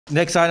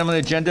Next item on the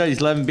agenda is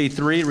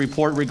 11B3,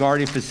 report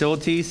regarding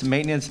facilities,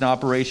 maintenance, and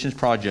operations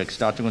projects.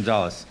 Dr.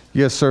 Gonzalez.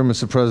 Yes, sir,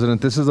 Mr.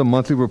 President. This is a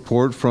monthly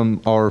report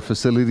from our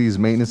Facilities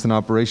Maintenance and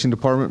Operation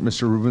Department.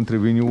 Mr. Ruben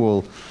Trevino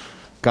will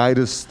guide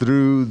us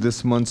through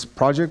this month's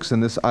projects,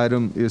 and this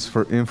item is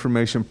for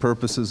information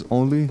purposes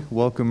only.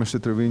 Welcome, Mr.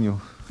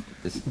 Trevino.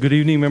 Good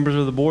evening, members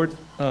of the board.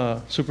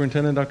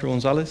 Superintendent Dr.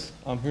 Gonzalez.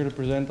 I'm here to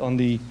present on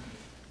the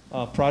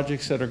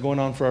projects that are going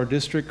on for our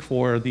district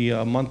for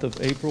the month of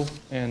April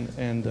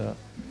and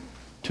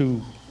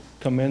to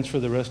commence for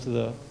the rest of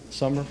the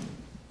summer.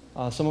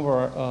 Some of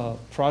our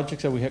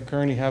projects that we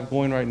currently have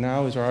going right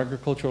now is our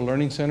Agricultural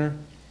Learning Center.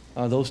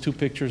 Those two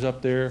pictures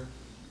up there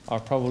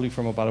are probably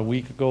from about a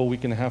week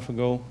and a half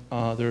ago.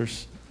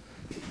 There's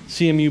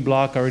CMU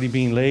block already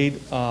being laid.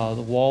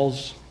 The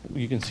walls,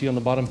 you can see on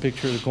the bottom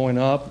picture, going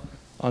up.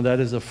 That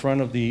is the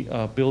front of the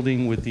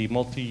building with the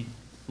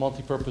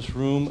multi-purpose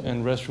room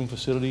and restroom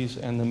facilities,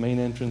 and the main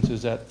entrance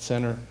is that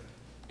center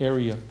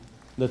area.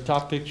 The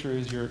top picture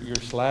is your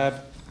slab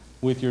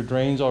with your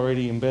drains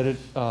already embedded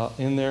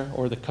in there,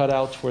 or the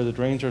cutouts where the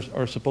drains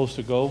are supposed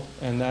to go,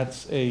 and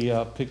that's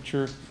a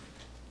picture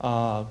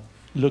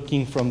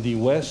looking from the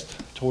west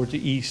towards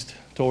the east,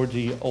 towards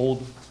the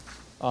old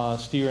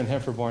steer and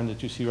heifer barn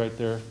that you see right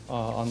there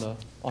on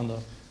the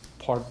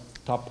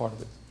top part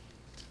of it.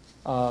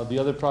 The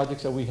other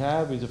projects that we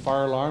have is the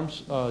fire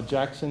alarms,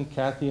 Jackson,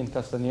 Cathy, and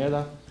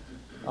Castañeda,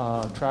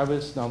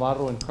 Travis,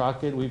 Navarro, and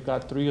Crockett. We've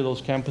got 3 of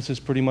those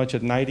campuses pretty much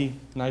at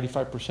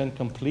 95%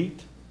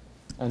 complete,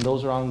 and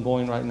those are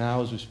ongoing right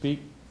now as we speak.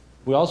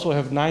 We also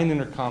have 9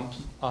 intercoms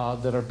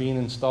that are being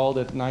installed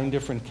at 9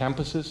 different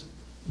campuses.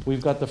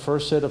 We've got the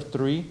first set of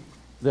 3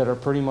 that are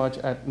pretty much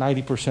at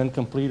 90%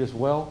 complete as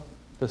well.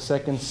 The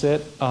second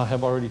set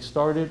have already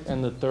started,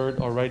 and the third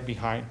are right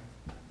behind.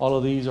 All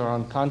of these are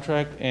on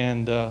contract,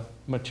 and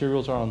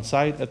materials are on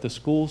site at the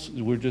schools.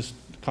 We're just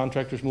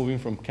contractors moving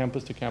from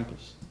campus to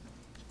campus.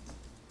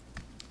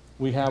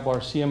 We have our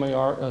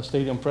CMAR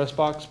Stadium Press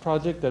Box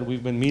project that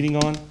we've been meeting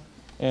on,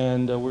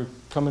 and we're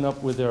coming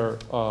up with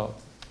our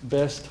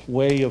best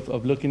way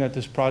of looking at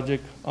this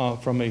project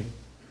from a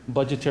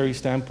budgetary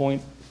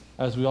standpoint.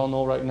 As we all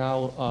know right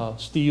now,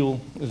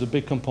 steel is a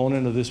big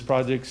component of this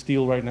project.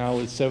 Steel right now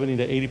is 70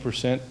 to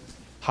 80%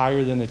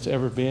 higher than it's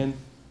ever been.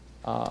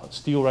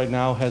 Steel right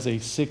now has a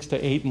 6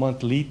 to 8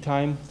 month lead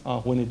time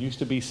when it used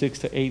to be 6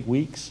 to 8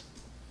 weeks.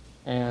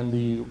 And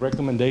the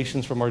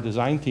recommendations from our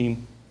design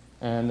team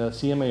and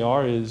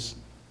CMAR is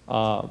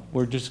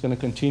we're just going to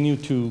continue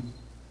to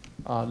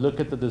look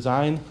at the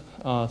design,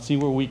 see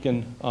where we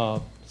can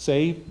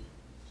save,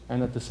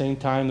 and at the same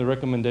time the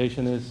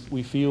recommendation is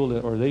we feel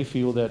that, or they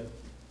feel that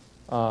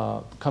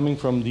coming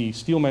from the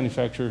steel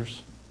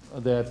manufacturers,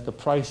 that the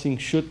pricing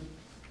should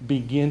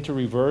begin to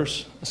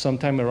reverse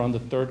sometime around the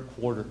 3rd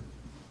quarter.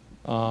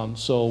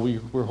 So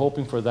we're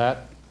hoping for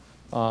that,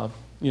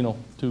 you know,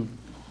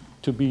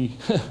 to be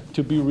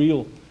to be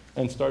real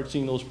and start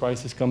seeing those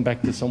prices come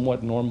back to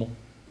somewhat normal.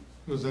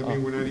 Does that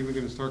mean we're not even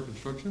going to start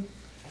construction?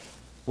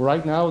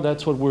 Right now,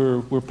 that's what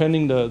we're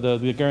pending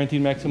the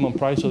guaranteed maximum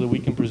price so that we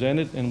can present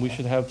it, and we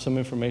should have some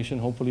information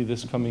hopefully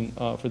this coming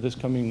for this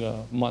coming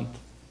month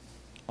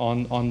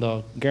on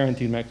the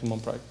guaranteed maximum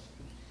price.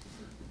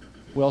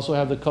 We also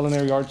have the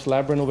Culinary Arts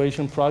Lab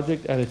renovation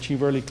project at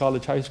Achieve Early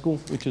College High School,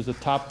 which is the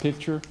top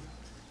picture.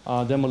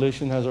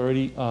 Demolition has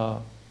already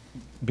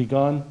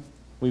begun.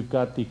 We've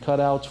got the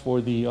cutouts for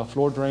the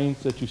floor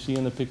drains that you see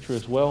in the picture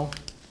as well.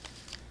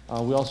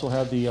 We also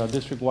have the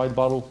district-wide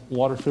bottled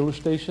water filler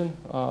station.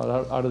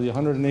 Out of the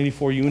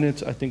 184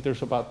 units, I think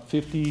there's about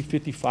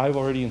 55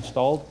 already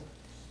installed,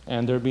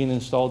 and they're being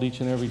installed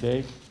each and every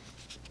day.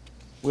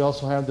 We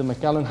also have the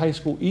McAllen High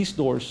School east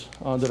doors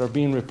that are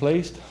being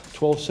replaced,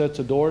 12 sets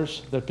of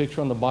doors. That picture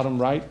on the bottom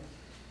right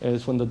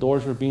is when the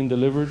doors were being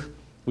delivered.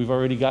 We've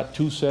already got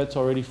 2 sets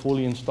already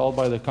fully installed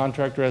by the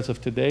contractor as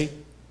of today,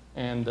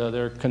 and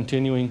they're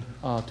continuing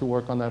to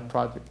work on that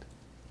project.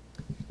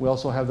 We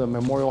also have the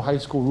Memorial High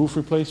School roof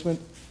replacement,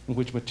 in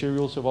which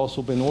materials have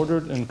also been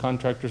ordered and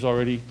contractors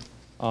already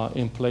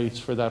in place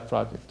for that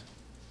project.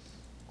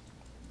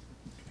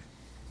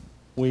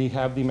 We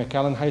have the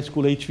McAllen High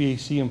School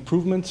HVAC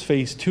improvements,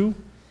 phase 2.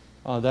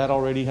 That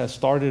already has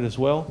started as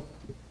well.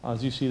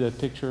 As you see that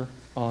picture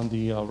on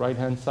the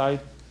right-hand side,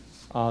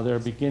 they're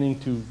beginning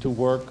to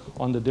work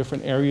on the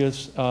different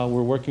areas.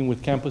 We're working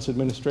with campus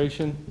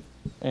administration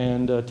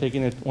and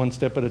taking it one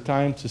step at a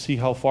time to see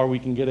how far we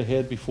can get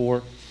ahead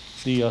before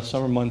the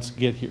summer months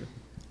get here.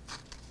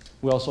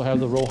 We also have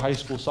the Rowe High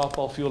School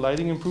softball field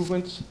lighting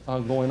improvements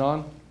going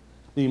on.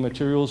 The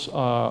materials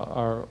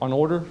are on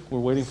order. We're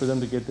waiting for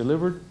them to get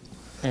delivered,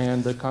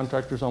 and the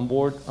contractors on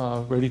board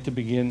ready to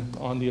begin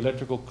on the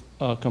electrical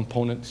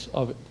components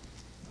of it.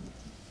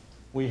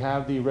 We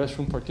have the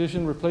restroom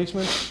partition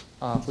replacements,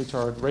 which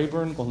are at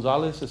Rayburn,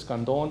 Gonzalez,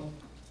 Escandon,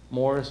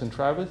 Morris, and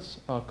Travis.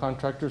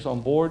 Contractors on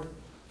board.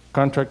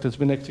 Contract has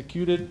been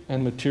executed,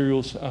 and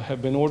materials have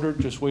been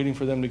ordered, just waiting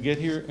for them to get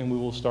here, and we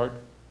will start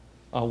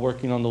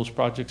working on those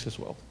projects as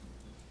well.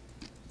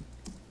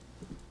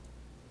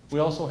 We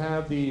also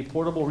have the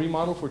portable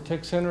remodel for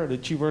Tech Center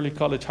at Chief Early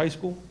College High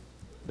School.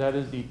 That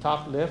is the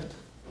top left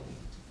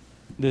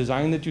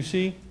design that you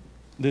see.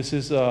 This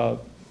is going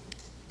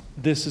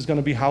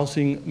to be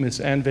housing Miss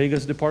Ann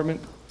Vega's department.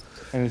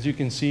 And as you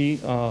can see,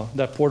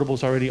 that portable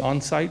is already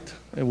on site.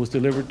 It was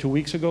delivered 2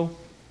 weeks ago.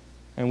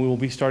 And we will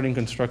be starting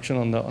construction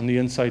on the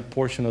inside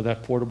portion of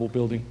that portable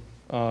building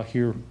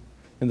here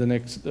in the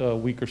next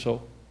week or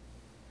so.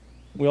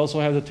 We also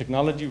have the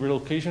technology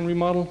relocation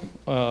remodel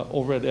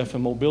over at the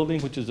FMO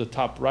building, which is the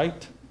top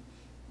right.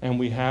 And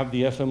we have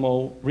the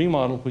FMO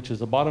remodel, which is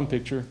the bottom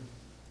picture,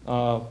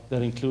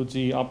 that includes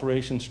the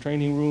operations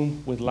training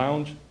room with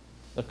lounge,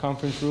 the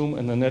conference room,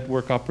 and the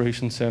network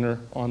operations center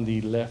on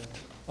the left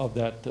of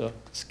that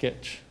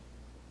sketch.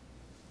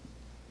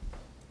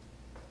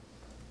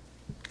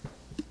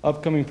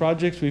 Upcoming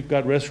projects, we've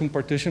got restroom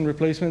partition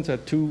replacements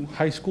at 2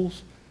 high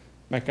schools,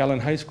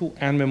 McAllen High School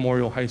and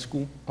Memorial High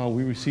School.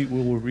 We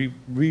will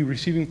be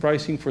receiving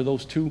pricing for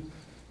those 2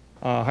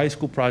 high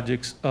school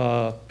projects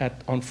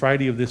on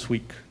Friday of this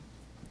week.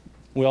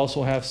 We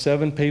also have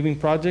 7 paving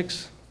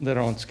projects that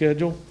are on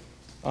schedule.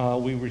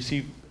 We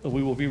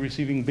will be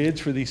receiving bids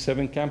for these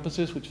 7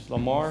 campuses, which is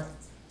Lamar,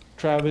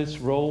 Travis,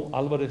 Rowe,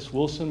 Alvarez,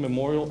 Wilson,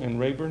 Memorial, and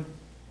Rayburn.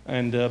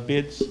 And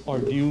bids are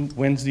due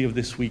Wednesday of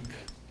this week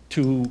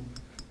to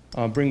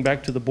bring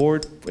back to the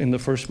board in the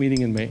first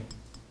meeting in May.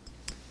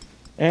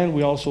 And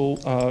we also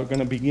are going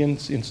to begin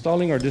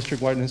installing our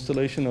district-wide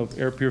installation of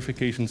air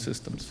purification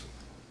systems.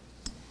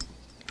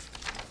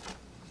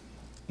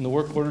 And the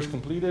work orders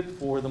completed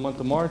for the month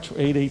of March,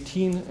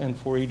 818 and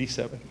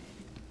 487.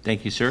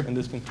 Thank you, sir. And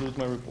this concludes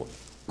my report.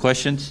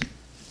 Questions?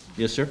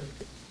 Yes, sir.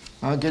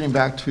 Getting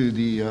back to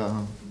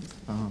the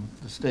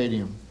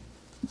stadium,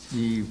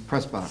 the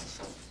press box.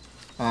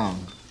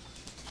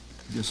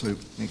 Just to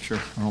make sure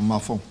I don't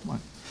muffle.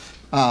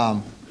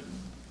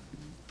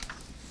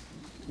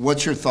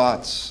 What's your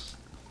thoughts,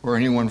 or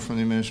anyone from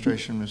the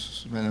administration,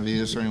 Mrs.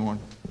 Benavides, or anyone,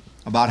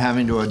 about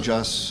having to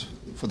adjust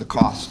for the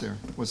cost there?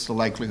 What's the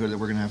likelihood that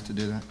we're going to have to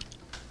do that?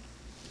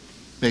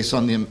 Based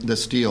on the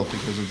steel,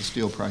 because of the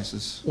steel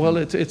prices. Well,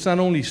 it's not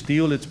only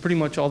steel, it's pretty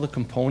much all the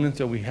components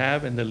that we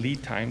have and the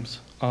lead times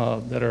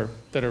that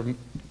are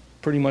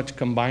pretty much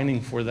combining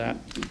for that.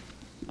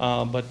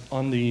 But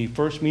on the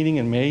first meeting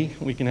in May,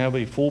 we can have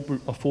a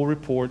full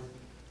report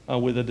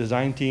with the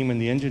design team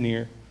and the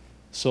engineer,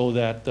 so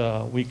that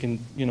we can,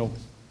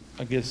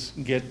 I guess,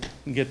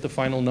 get the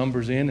final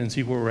numbers in and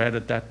see where we're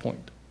at that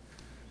point.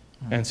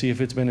 And see if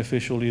it's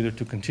beneficial either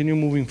to continue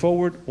moving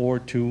forward or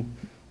to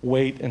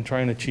wait and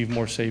try and achieve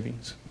more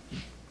savings.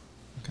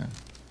 Okay.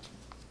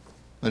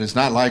 But it's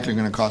not likely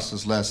going to cost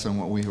us less than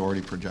what we've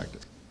already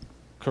projected.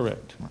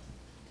 Correct.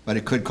 But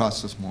it could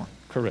cost us more.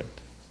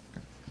 Correct.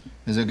 Okay.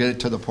 Is it get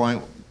to the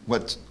point,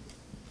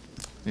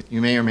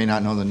 you may or may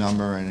not know the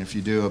number, and if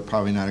you do,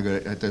 probably not a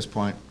good at this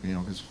point,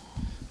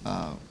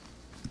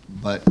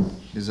 but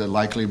is it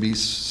likely to be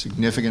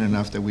significant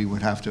enough that we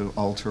would have to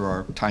alter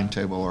our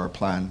timetable or our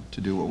plan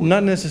to do what we?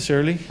 Not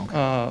necessarily.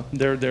 Okay.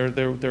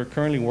 They're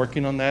currently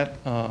working on that.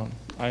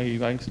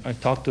 I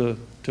talked to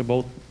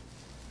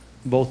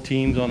both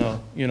teams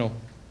on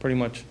pretty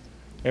much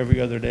every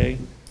other day,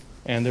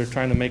 and they're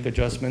trying to make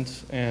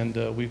adjustments, and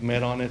we've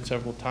met on it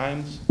several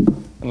times.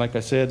 And like I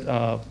said,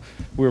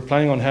 we were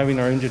planning on having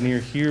our engineer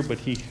here, but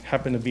he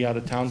happened to be out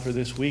of town for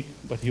this week,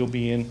 but he'll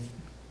be in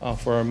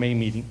for our May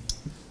meeting.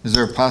 Is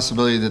there a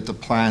possibility that the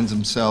plans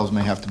themselves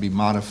may have to be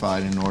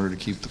modified in order to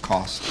keep the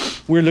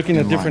cost? We're looking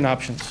at in different line?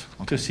 options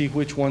Okay. to see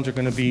which ones are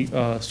going to be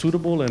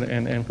suitable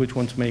and which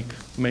ones make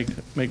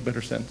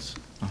better sense.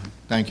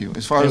 Thank you.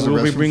 As far as the And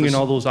we'll be restroom bringing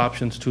all those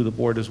options to the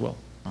board as well.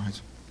 All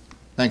right.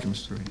 Thank you,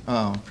 Mr.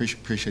 Reed.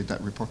 Appreciate that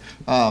report.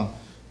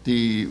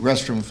 The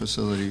restroom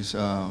facilities,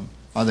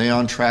 are they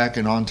on track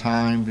and on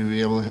time? Do we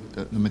be able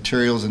to the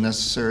materials and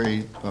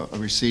necessary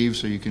received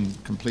so you can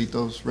complete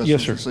those restroom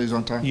Yes, sir. facilities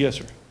on time? Yes,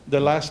 sir. The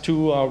last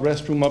 2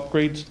 restroom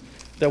upgrades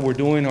that we're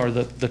doing are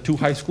the 2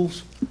 high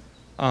schools,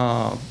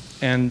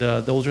 and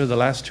those are the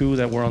last 2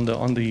 that were on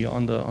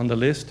the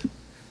list.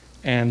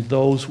 And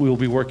those we will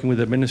be working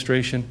with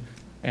administration,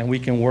 and we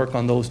can work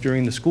on those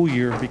during the school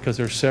year because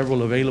there's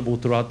several available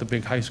throughout the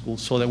big high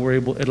schools, so that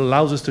it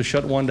allows us to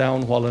shut one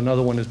down while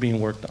another one is being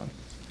worked on.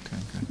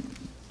 Okay.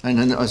 And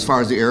then as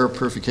far as the air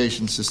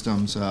purification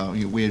systems,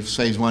 we have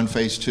phase 1,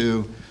 phase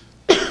 2.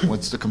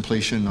 What's the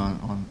completion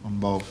on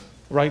both?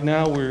 Right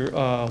now, we're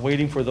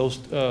waiting for those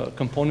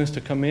components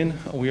to come in.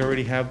 We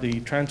already have the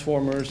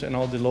transformers and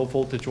all the low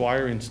voltage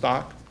wire in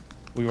stock.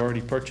 We've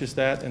already purchased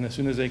that, and as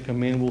soon as they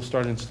come in, we'll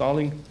start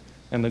installing.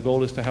 And the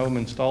goal is to have them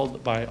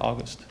installed by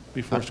August,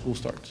 before school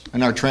starts.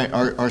 And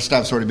our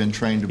staff's already been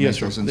trained to make Yes,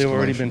 those sir. installations? They've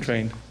already been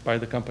trained by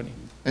the company.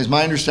 As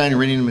my understanding,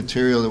 reading the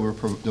material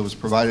that was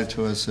provided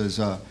to us, is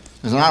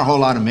there's not a whole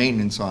lot of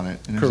maintenance on it.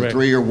 And there's Correct. a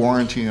 3-year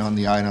warranty on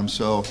the item.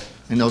 So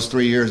in those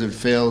 3 years, if it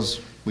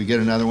fails, we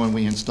get another one,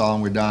 we install,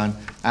 and we're done.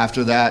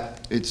 After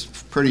that, it's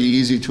pretty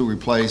easy to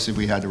replace if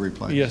we had to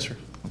replace. Yes, sir.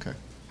 Okay.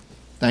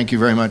 Thank you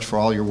very much for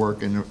all your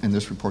work in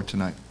this report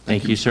tonight.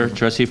 Thank you, sir. Mr.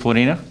 Trustee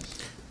Florina?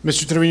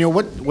 Mr. Trevino,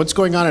 what's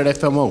going on at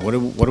FMO?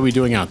 What are we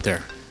doing out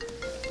there?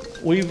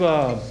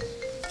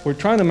 We're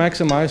trying to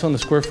maximize on the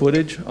square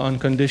footage on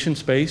conditioned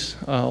space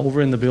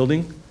over in the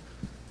building.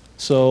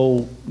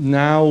 So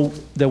now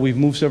that we've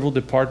moved several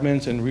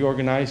departments and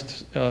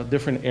reorganized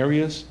different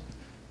areas,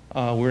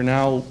 we're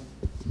now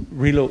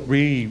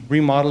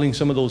remodeling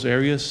some of those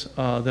areas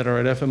that are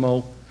at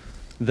FMO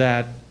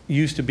that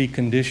used to be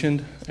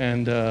conditioned,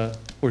 and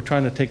we're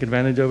trying to take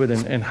advantage of it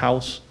and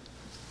house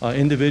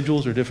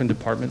individuals or different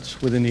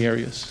departments within the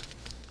areas.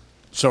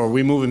 So are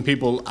we moving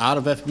people out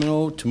of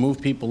FMO to move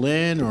people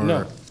in,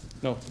 or?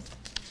 No.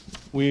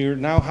 We're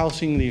now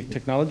housing the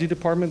technology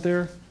department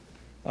there.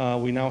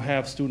 We now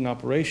have student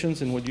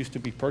operations and what used to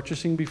be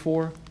purchasing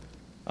before.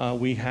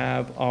 We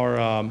have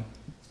our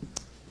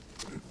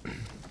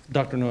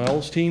Dr.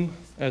 Noel's team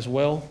as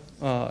well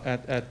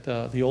at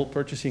the old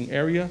purchasing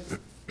area.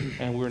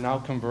 And we're now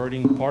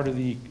converting part of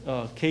the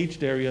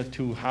caged area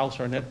to house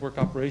our network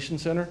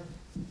operations center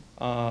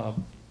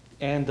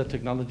and the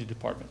technology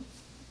department.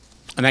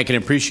 And I can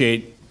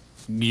appreciate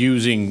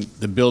using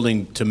the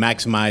building to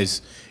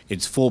maximize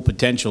its full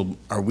potential.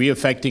 Are we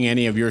affecting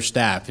any of your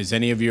staff?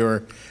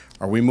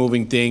 Are we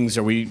moving things?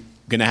 Are we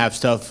going to have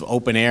stuff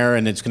open air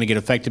and it's going to get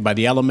affected by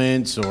the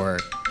elements, or?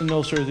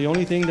 No, sir. The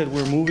only thing that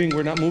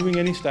we're not moving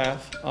any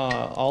staff.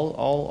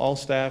 All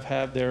staff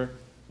have their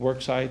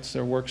work sites,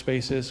 their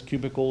workspaces,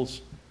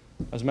 cubicles.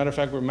 As a matter of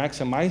fact, we're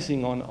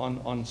maximizing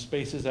on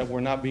spaces that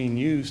were not being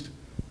used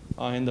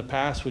in the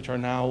past, which are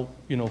now,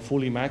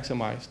 fully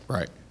maximized.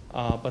 Right.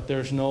 But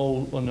there's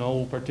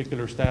no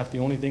particular staff. The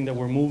only thing that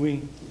we're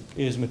moving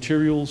is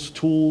materials,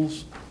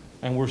 tools,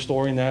 and we're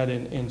storing that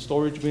in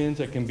storage bins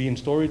that can be in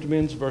storage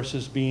bins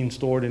versus being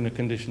stored in a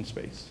conditioned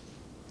space.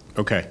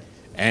 Okay.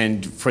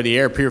 And for the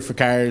air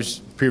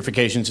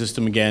purification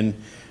system again,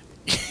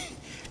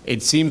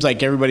 it seems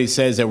like everybody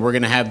says that we're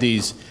going to have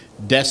these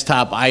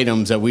desktop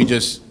items that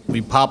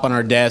we pop on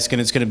our desk and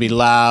it's going to be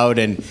loud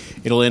and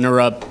it'll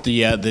interrupt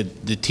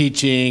the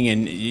teaching,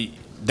 and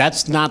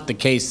that's not the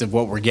case of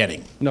what we're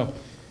getting. No.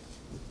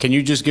 Can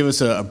you just give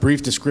us a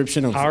brief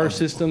description of? Our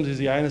systems is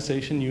the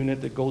ionization unit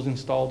that goes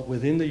installed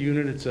within the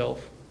unit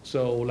itself.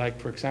 So like,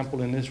 for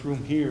example, in this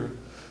room here,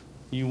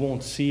 you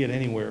won't see it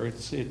anywhere.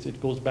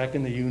 It goes back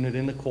in the unit,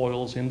 in the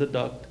coils, in the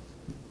duct,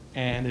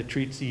 and it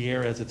treats the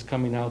air as it's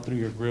coming out through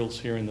your grills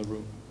here in the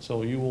room.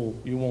 So you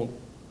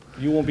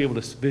won't be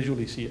able to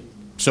visually see it.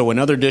 So when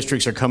other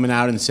districts are coming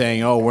out and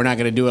saying, oh, we're not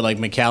going to do it like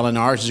McAllen,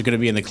 ours is going to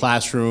be in the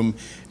classroom,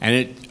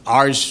 and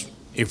ours,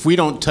 if we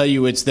don't tell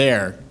you it's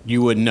there,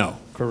 you wouldn't know.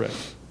 Correct.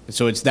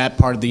 So it's that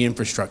part of the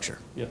infrastructure.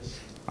 Yes.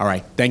 All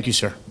right. Thank you,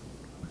 sir.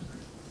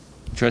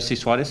 Trustee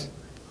Suarez?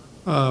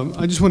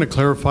 I just want to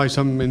clarify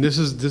something, and this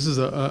is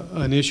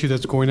an issue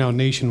that's going out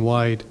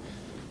nationwide.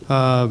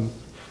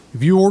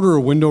 If you order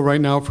a window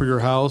right now for your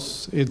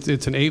house,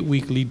 it's an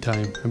 8-week lead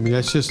time. I mean,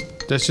 that's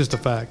just a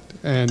fact.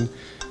 And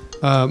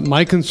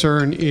my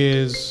concern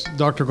is,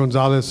 Dr.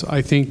 Gonzalez,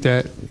 I think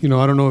that, I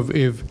don't know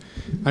if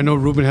I know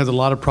Ruben has a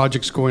lot of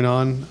projects going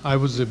on. I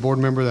was a board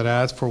member that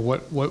asked for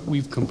what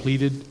we've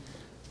completed,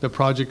 the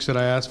projects that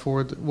I asked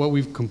for, what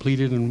we've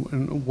completed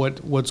and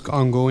what's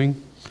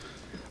ongoing.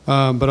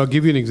 But I'll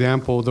give you an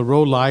example. The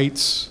row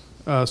lights,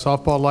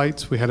 softball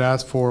lights, we had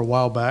asked for a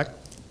while back,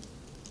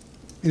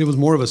 and it was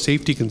more of a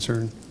safety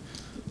concern.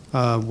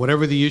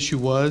 Whatever the issue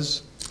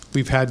was,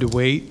 we've had to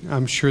wait.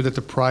 I'm sure that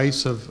the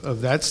price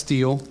of that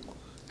steel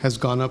has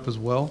gone up as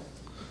well.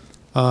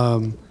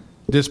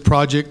 This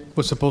project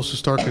was supposed to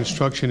start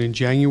construction in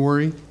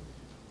January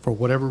for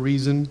whatever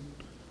reason.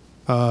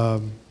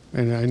 And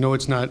I know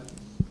it's not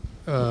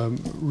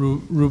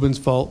Ruben's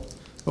fault,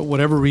 but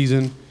whatever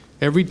reason,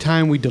 every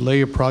time we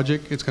delay a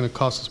project, it's going to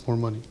cost us more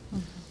money.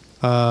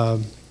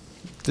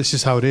 This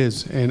is how it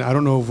is. And I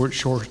don't know if we're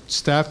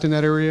short-staffed in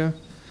that area,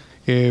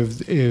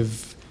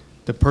 if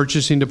the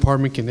purchasing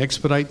department can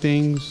expedite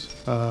things,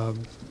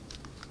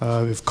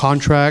 if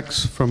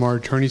contracts from our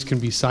attorneys can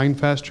be signed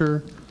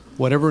faster.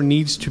 Whatever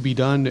needs to be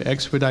done to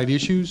expedite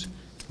issues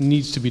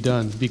needs to be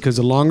done, because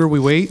the longer we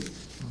wait,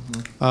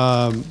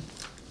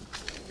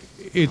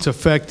 it's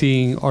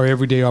affecting our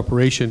everyday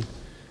operation.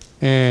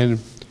 And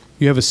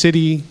you have a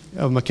city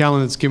of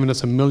McAllen that's given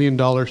us $1 million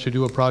to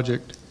do a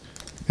project,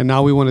 and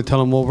now we want to tell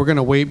them, well, we're going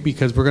to wait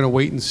because we're going to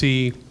wait and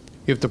see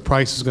if the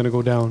price is going to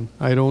go down.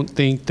 I don't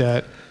think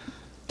that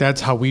that's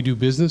how we do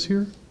business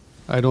here.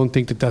 I don't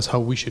think that that's how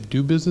we should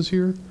do business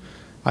here.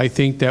 I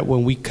think that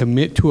when we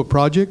commit to a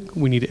project,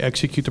 we need to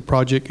execute the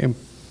project and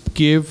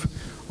give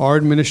our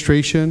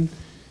administration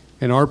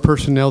and our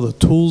personnel the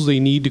tools they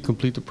need to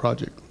complete the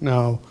project.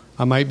 Now,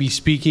 I might be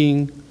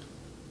speaking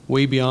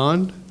way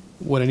beyond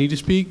what I need to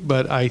speak,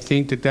 but I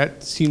think that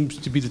that seems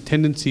to be the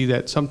tendency,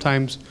 that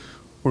sometimes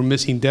we're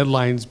missing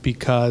deadlines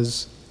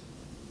because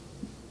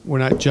we're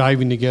not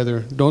jiving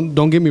together.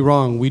 Don't get me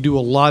wrong, we do a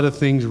lot of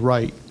things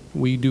right.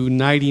 We do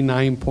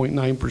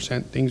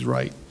 99.9% things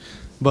right.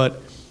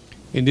 But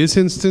in this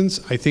instance,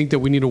 I think that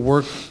we need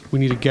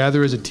to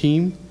gather as a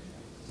team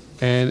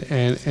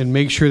and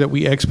make sure that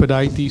we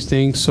expedite these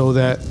things so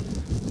that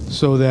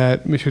so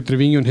that Mr.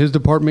 Trevino and his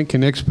department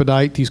can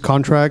expedite these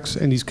contracts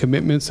and these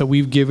commitments that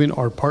we've given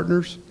our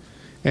partners,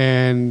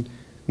 and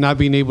not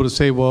being able to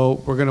say, well,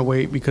 we're going to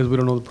wait because we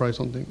don't know the price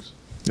on things.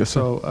 Yes, sir.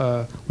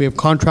 So we have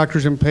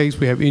contractors in place,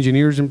 we have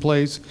engineers in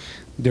place.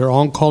 They're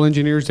on-call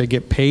engineers that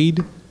get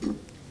paid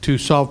to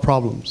solve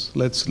problems.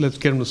 Let's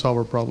get them to solve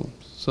our problems.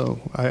 So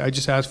I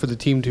just ask for the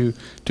team to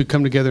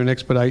come together and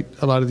expedite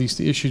a lot of these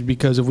issues,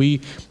 because if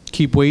we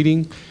keep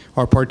waiting,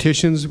 our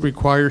partitions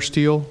require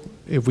steel.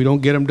 If we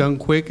don't get them done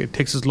quick, it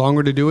takes us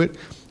longer to do it.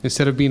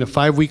 Instead of being a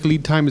 5-week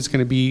lead time, it's going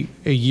to be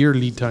a year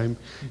lead time.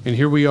 And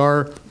here we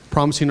are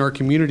promising our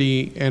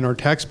community and our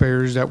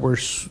taxpayers that we're,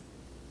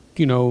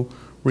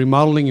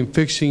 remodeling and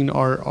fixing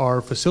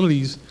our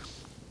facilities,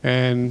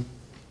 and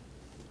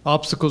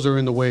obstacles are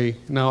in the way.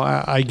 Now,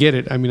 I get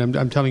it. I mean,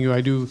 I'm telling you,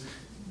 I do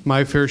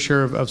my fair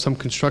share of some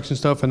construction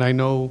stuff, and I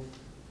know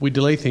we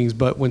delay things,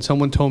 but when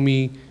someone told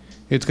me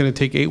it's going to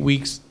take 8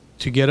 weeks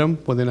to get them,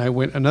 well, then I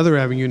went another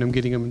avenue and I'm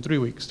getting them in 3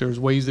 weeks. There's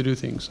ways to do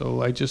things.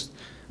 So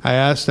I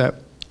ask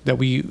that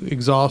we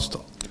exhaust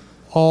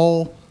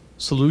all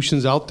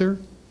solutions out there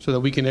so that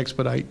we can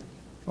expedite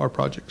our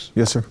projects.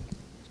 Yes, sir.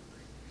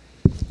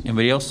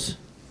 Anybody else?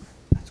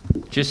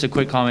 Just a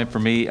quick comment for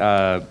me,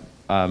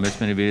 Ms.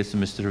 Benavides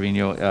and Mr.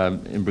 Trevino,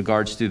 in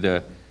regards to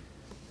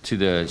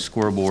the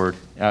scoreboard.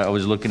 I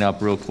was looking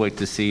up real quick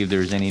to see if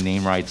there's any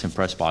name rights in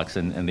press box,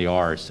 and they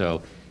are.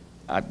 So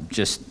I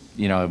just,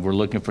 if we're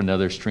looking for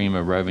another stream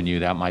of revenue,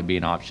 that might be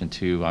an option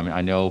too. I mean,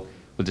 I know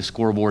with the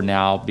scoreboard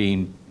now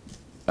being,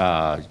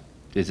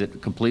 is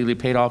it completely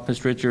paid off,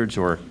 Ms. Richards,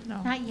 or?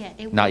 No. Not yet.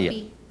 It will Not yet.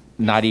 be.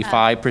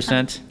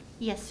 95%?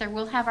 Yes, sir.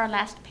 We'll have our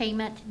last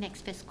payment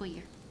next fiscal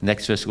year.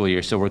 Next fiscal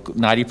year. So we're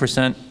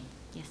 90%?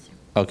 Yes, sir.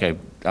 Okay.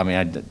 I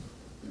mean,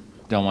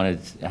 don't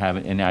want to have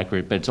it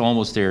inaccurate, but it's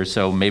almost there.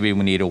 So maybe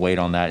we need to wait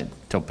on that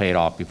to pay it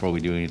off before we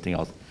do anything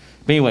else.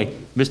 But anyway,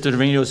 Mr.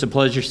 Trevino, it's a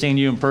pleasure seeing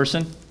you in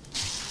person.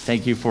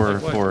 Thank you for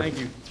Thank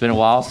you. it's been a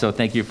while, so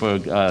thank you for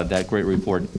that great report.